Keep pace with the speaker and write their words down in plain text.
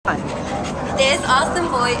this awesome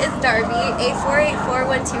boy is Darby,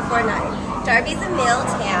 A4841249. Darby's a male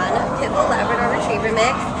tan, pit bull Labrador retriever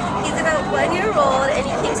mix. He's about 1 year old and he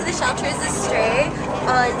came to the shelter as a stray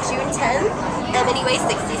on June 10th and he weighs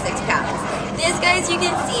 66 pounds. This guy, as you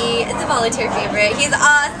can see, is a volunteer favorite. He's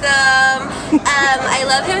awesome. I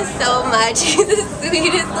love him so much. He's the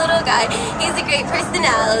sweetest little guy. He has a great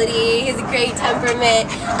personality. He has a great temperament.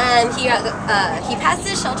 He passed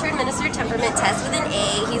his shelter-administered temperament test with an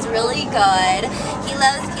A. He's really good. He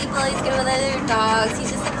loves people. He's good with other dogs.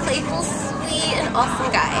 He's just a playful, sweet, and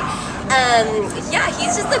awesome guy. Yeah,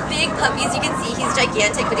 he's just a big puppy. As you can see, he's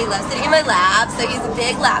gigantic, but he loves sitting in my lap, so he's a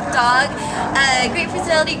big lap dog. Great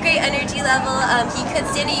personality, great energy level. He could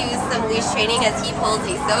stand to use some leash training as he pulls.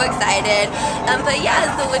 He's so excited. But yeah,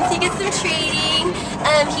 so once he gets some training,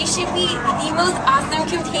 he should be the most awesome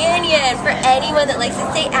companion for anyone that likes to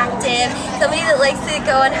stay active, somebody that likes to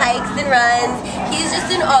go on hikes and runs. He's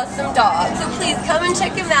just an awesome dog. So please come and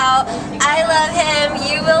check him out. I love him.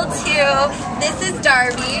 You will too. This is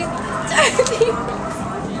Darby.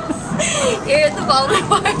 Here at the Baldwin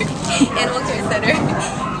Animal Care Center.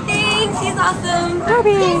 Thanks, he's awesome.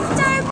 Darby. Thanks, Darby.